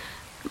Sleep.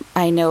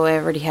 I know I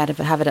already have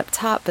it up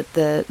top, but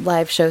the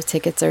live show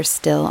tickets are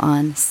still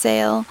on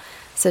sale,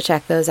 so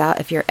check those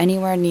out if you're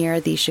anywhere near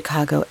the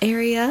Chicago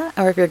area,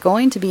 or if you're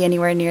going to be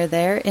anywhere near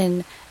there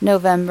in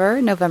November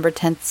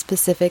 10th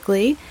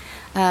specifically.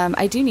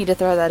 I do need to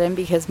throw that in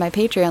because my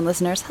Patreon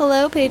listeners,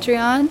 hello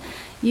Patreon,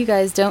 you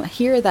guys don't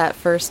hear that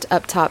first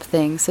up top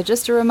thing, so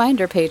just a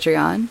reminder,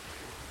 Patreon.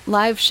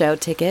 Live show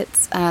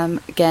tickets,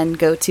 again,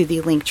 go to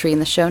the link tree in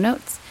the show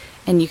notes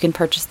and you can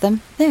purchase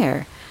them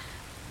there.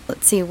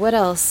 Let's see, what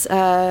else?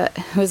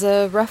 It was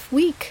a rough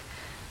week.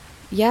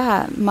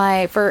 Yeah,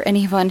 for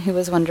anyone who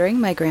was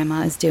wondering, my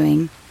grandma is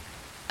doing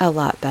a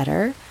lot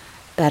better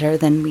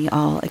than we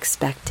all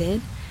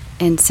expected,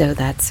 and so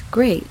that's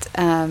great.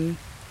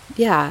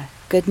 Yeah,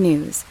 good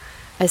news.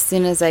 As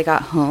soon as I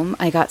got home,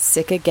 I got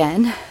sick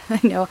again. I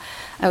know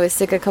I was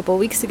sick a couple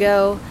weeks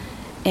ago.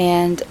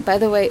 And by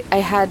the way,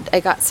 I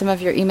got some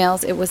of your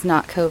emails. It was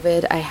not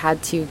COVID. I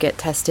had to get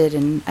tested,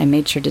 and I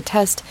made sure to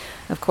test,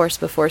 of course,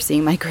 before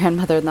seeing my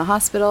grandmother in the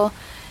hospital.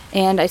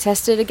 And I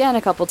tested again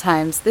a couple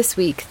times this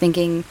week,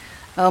 thinking,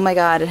 oh my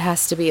God, it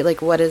has to be,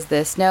 what is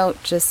this? No,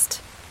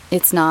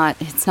 it's not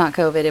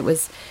COVID. It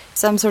was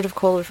some sort of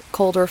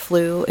cold or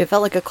flu. It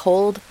felt like a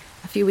cold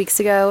a few weeks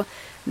ago.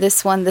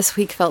 This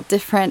week felt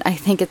different. I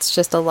think it's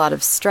just a lot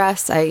of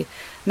stress. I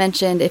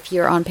mentioned, if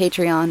you're on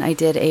Patreon, I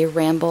did a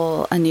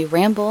new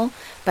ramble.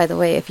 By the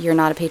way, if you're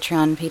not a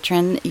Patreon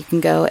patron, you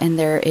can go, and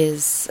there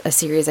is a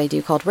series I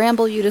do called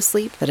Ramble You to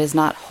Sleep that is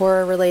not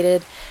horror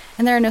related,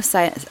 and there are no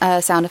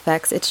sound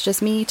effects. It's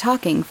just me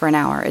talking for an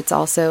hour. It's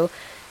also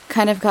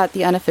kind of got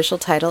the unofficial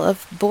title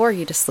of Bore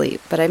You to Sleep,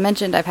 but I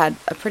mentioned I've had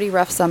a pretty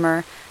rough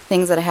summer,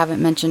 things that I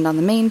haven't mentioned on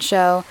the main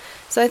show,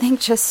 so I think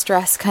just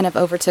stress kind of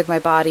overtook my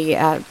body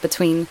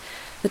between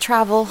the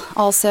travel,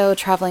 also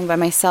traveling by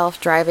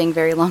myself, driving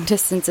very long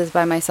distances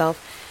by myself,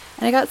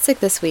 and I got sick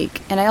this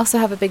week, and I also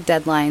have a big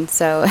deadline,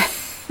 so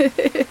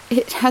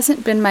it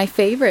hasn't been my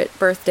favorite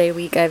birthday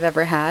week I've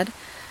ever had,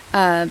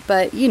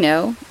 but you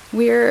know,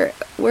 we're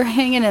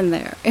hanging in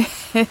there.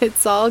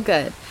 It's all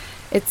good.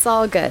 It's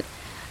all good.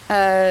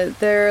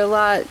 There are a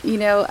lot, you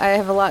know, I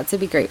have a lot to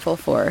be grateful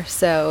for,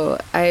 so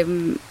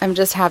I'm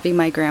just happy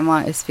my grandma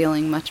is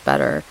feeling much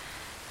better,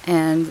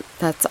 and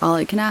that's all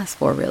I can ask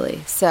for,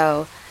 really.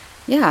 So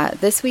yeah,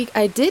 this week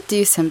I did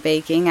do some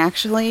baking.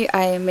 Actually,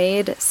 I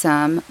made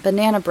some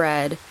banana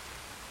bread,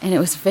 and it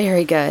was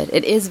very good.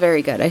 It is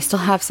very good. I still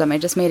have some. I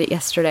just made it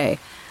yesterday,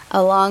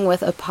 along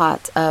with a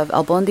pot of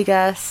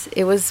albondigas.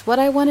 It was what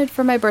I wanted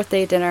for my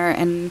birthday dinner,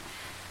 and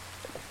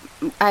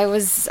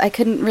I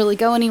couldn't really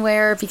go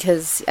anywhere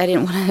because I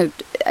didn't want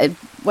to,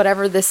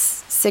 whatever this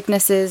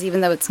sickness is,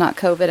 even though it's not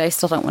COVID, I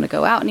still don't want to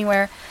go out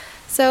anywhere.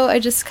 So I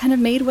just kind of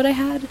made what I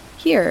had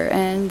here,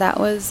 and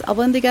that was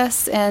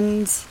albondigas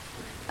and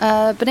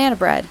banana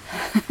bread.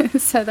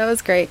 So that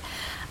was great.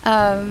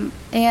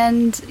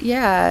 And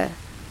yeah,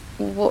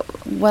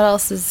 what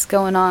else is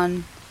going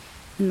on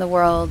in the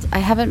world? I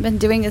haven't been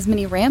doing as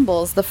many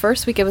rambles. The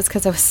first week it was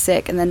because I was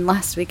sick, and then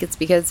last week it's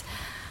because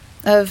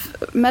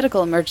of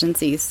medical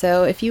emergencies.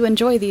 So if you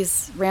enjoy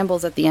these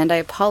rambles at the end, I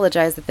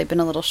apologize that they've been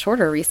a little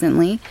shorter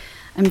recently.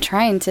 I'm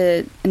trying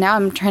to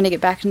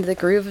get back into the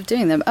groove of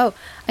doing them. Oh,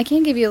 I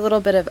can give you a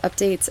little bit of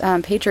updates.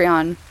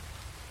 Patreon,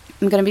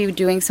 I'm going to be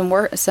doing some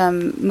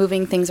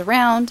moving things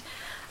around.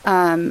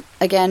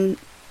 Again,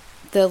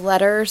 the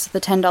letters,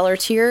 the $10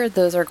 tier,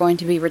 those are going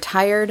to be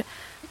retired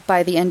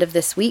by the end of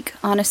this week,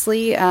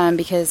 honestly,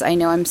 because I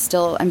know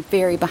I'm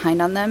very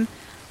behind on them.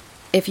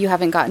 If you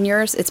haven't gotten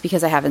yours, it's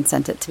because I haven't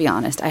sent it, to be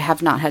honest. I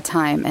have not had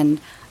time,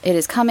 and it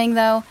is coming,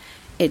 though.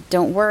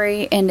 Don't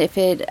worry, and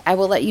I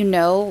will let you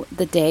know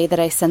the day that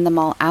I send them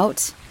all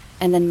out,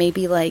 and then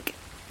maybe wait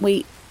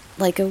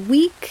a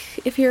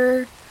week if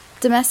you're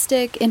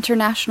domestic.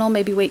 International,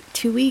 maybe wait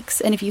 2 weeks,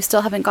 and if you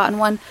still haven't gotten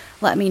one,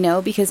 let me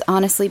know, because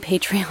honestly,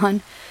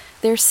 Patreon,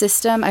 their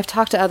system, I've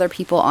talked to other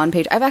people on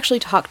Patreon. I've actually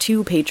talked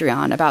to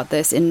Patreon about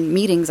this in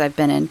meetings I've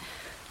been in.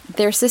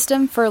 Their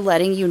system for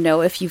letting you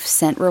know if you've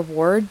sent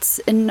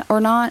rewards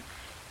or not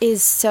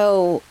is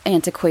so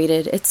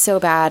antiquated. It's so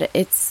bad.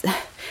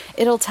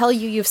 It'll tell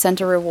you you've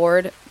sent a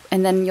reward,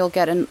 and then you'll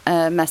get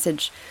a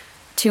message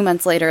 2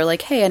 months later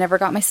like, hey, I never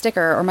got my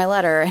sticker or my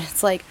letter. And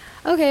it's like,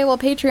 okay, well,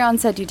 Patreon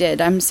said you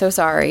did. I'm so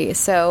sorry.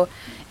 So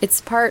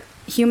it's part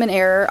human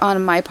error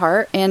on my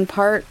part and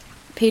part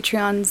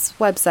Patreon's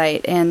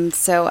website. And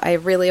so I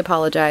really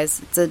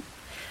apologize. It's a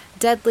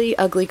deadly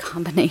ugly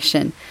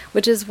combination,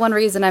 which is one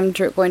reason I'm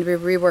going to be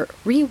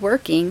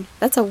reworking.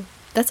 That's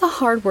a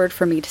hard word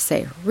for me to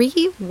say.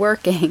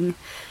 Reworking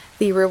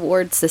the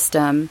reward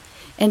system.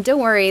 And don't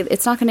worry,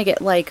 it's not going to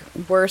get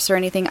worse or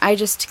anything. I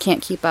just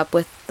can't keep up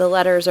with the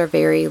letters. Are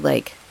very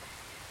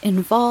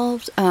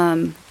involved.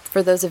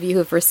 For those of you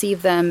who've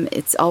received them,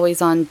 it's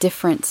always on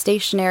different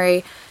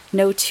stationery.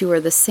 No two are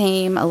the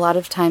same. A lot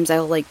of times I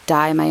will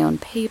dye my own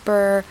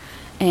paper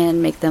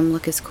and make them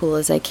look as cool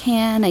as I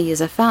can. I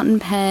use a fountain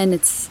pen.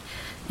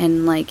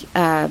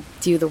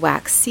 Do the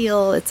wax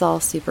seal. It's all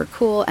super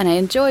cool, and I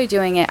enjoy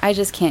doing it. I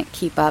just can't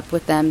keep up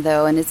with them,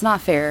 though, and it's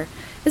not fair.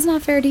 It's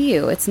not fair to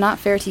you. It's not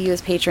fair to you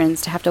as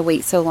patrons to have to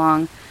wait so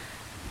long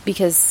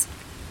because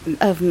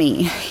of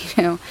me,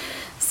 you know.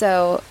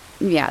 So,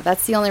 yeah,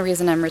 that's the only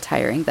reason I'm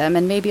retiring them,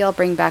 and maybe I'll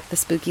bring back the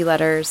spooky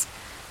letters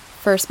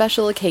for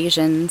special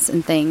occasions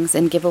and things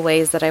and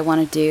giveaways that I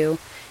want to do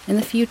in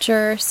the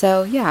future.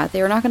 So yeah,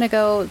 they're not going to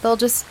go, they'll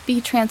just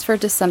be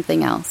transferred to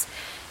something else.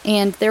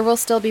 And there will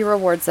still be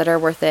rewards that are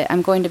worth it.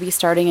 I'm going to be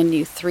starting a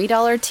new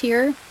 $3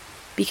 tier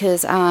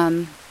because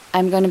I'm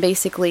going to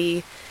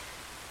basically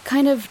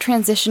kind of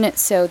transition it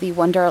so the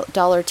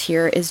 $1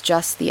 tier is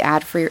just the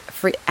ad-free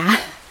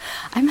ad.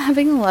 I'm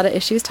having a lot of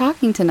issues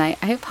talking tonight.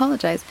 I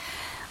apologize.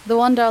 The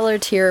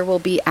 $1 tier will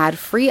be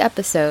ad-free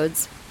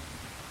episodes,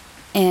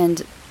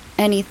 and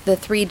the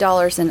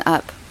 $3 and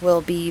up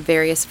will be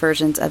various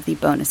versions of the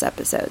bonus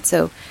episode.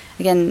 So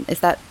again,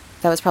 if that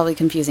was probably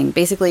confusing.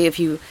 Basically, if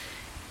you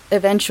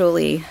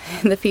eventually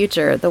in the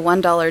future, the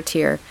 $1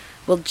 tier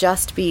will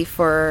just be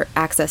for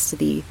access to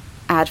the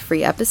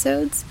ad-free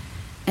episodes,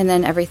 and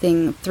then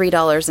everything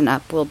 $3 and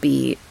up will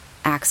be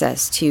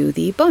access to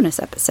the bonus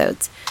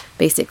episodes,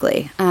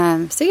 basically.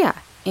 So yeah,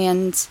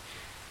 and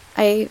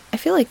I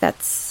feel like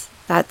that's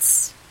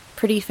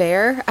pretty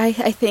fair. I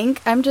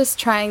think I'm just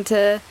trying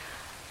to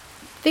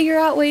figure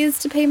out ways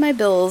to pay my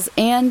bills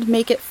and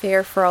make it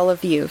fair for all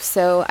of you.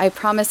 So I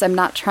promise I'm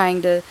not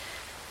trying to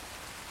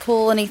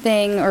pull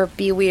anything or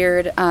be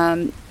weird.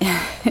 I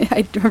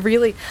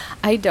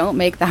don't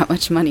make that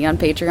much money on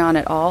Patreon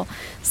at all.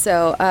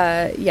 So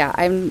yeah,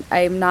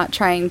 I'm not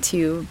trying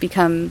to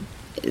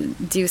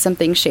do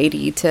something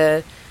shady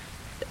to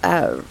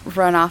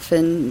run off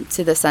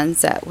into the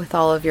sunset with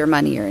all of your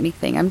money or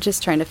anything. I'm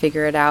just trying to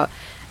figure it out.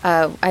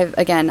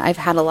 I've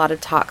had a lot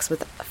of talks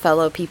with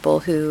fellow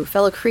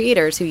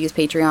creators who use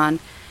Patreon,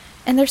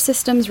 and their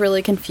system's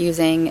really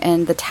confusing,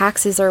 and the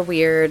taxes are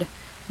weird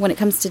when it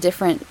comes to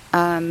different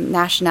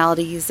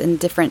nationalities and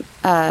different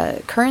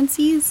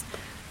currencies.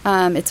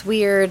 It's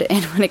weird,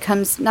 and when it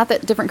comes, not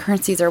that different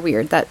currencies are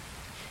weird, that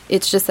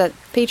it's just that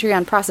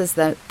Patreon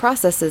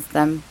processes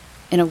them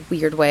in a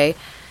weird way.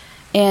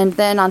 And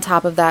then on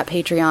top of that,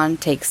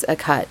 Patreon takes a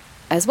cut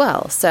as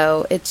well.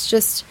 So it's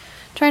just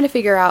trying to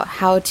figure out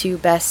how to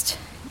best,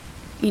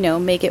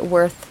 make it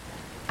worth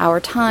our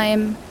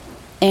time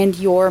and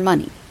your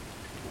money.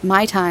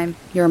 My time,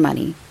 your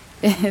money,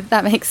 if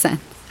that makes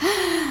sense.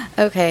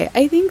 Okay,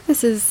 I think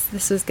this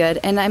was good,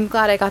 and I'm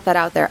glad I got that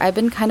out there. I've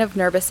been kind of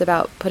nervous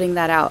about putting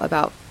that out,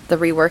 about the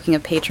reworking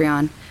of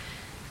Patreon,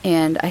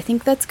 and I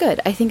think that's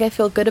good. I think I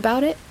feel good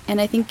about it, and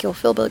I think you'll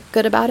feel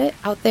good about it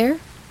out there.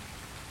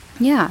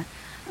 Yeah.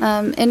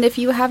 And if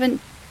you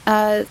haven't,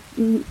 if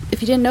you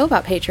didn't know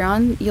about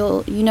Patreon,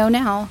 you know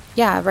now.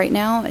 Yeah, right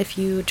now, if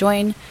you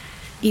join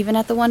even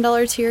at the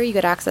 $1 tier, you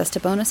get access to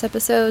bonus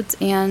episodes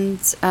and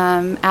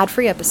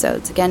ad-free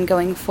episodes. Again,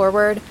 going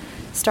forward,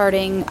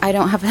 starting, I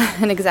don't have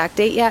an exact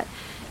date yet.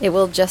 It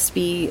will just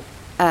be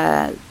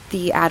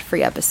the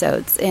ad-free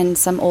episodes and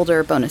some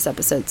older bonus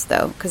episodes,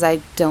 though, because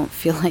I don't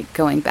feel like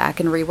going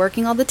back and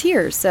reworking all the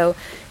tiers. So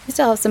we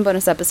still have some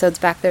bonus episodes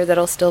back there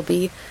that'll still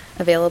be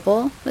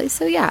available.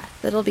 So yeah,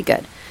 that'll be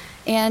good.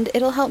 And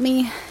it'll help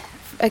me,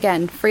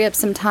 again, free up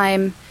some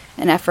time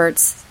and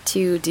efforts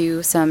to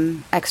do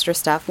some extra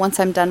stuff. Once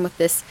I'm done with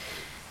this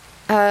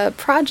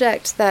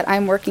project that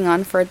I'm working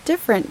on for a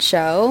different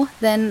show,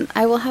 then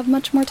I will have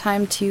much more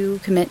time to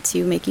commit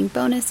to making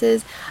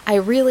bonuses. I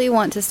really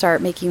want to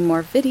start making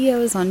more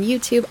videos on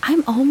YouTube.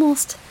 I'm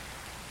almost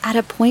at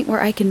a point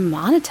where I can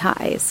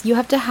monetize. You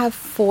have to have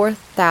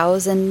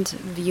 4,000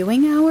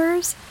 viewing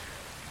hours,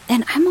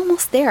 and I'm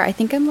almost there. I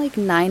think I'm like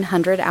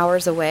 900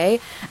 hours away,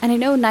 and I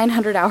know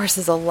 900 hours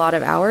is a lot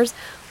of hours,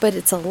 but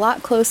it's a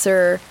lot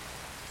closer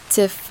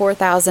to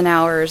 4,000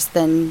 hours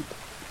than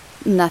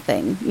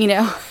nothing,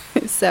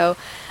 So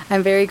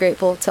I'm very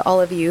grateful to all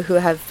of you who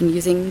have been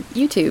using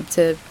YouTube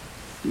to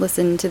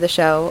listen to the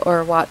show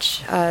or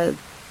watch the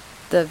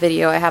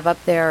video I have up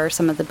there, or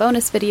some of the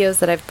bonus videos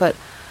that I've put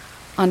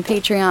on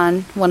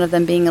Patreon, one of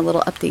them being a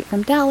little update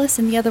from Dallas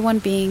and the other one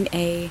being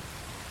a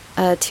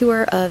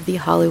tour of the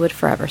Hollywood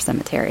Forever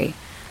Cemetery.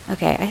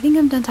 Okay, I think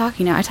I'm done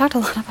talking now. I talked a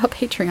lot about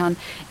Patreon.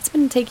 It's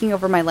been taking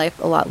over my life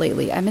a lot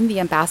lately. I'm in the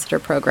ambassador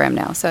program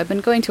now, so I've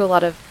been going to a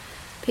lot of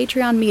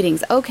Patreon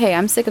meetings. Okay,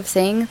 I'm sick of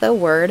saying the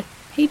word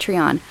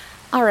Patreon.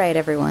 All right,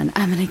 everyone,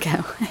 I'm going to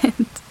go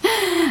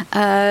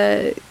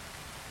and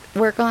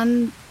work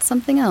on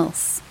something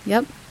else.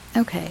 Yep,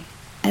 okay.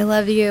 I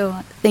love you.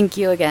 Thank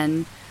you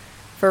again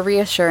for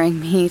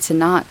reassuring me to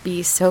not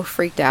be so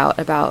freaked out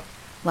about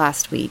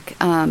last week.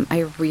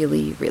 I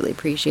really, really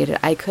appreciate it.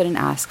 I couldn't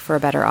ask for a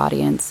better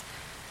audience.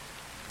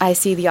 I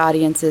see the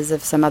audiences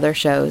of some other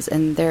shows,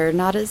 and they're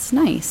not as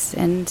nice,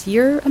 and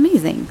you're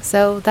amazing.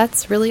 So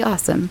that's really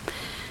awesome,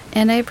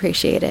 and I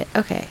appreciate it.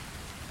 Okay,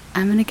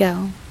 I'm gonna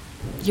go.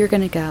 You're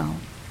gonna go.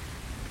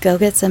 Go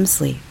get some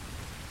sleep.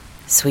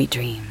 Sweet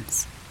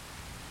dreams.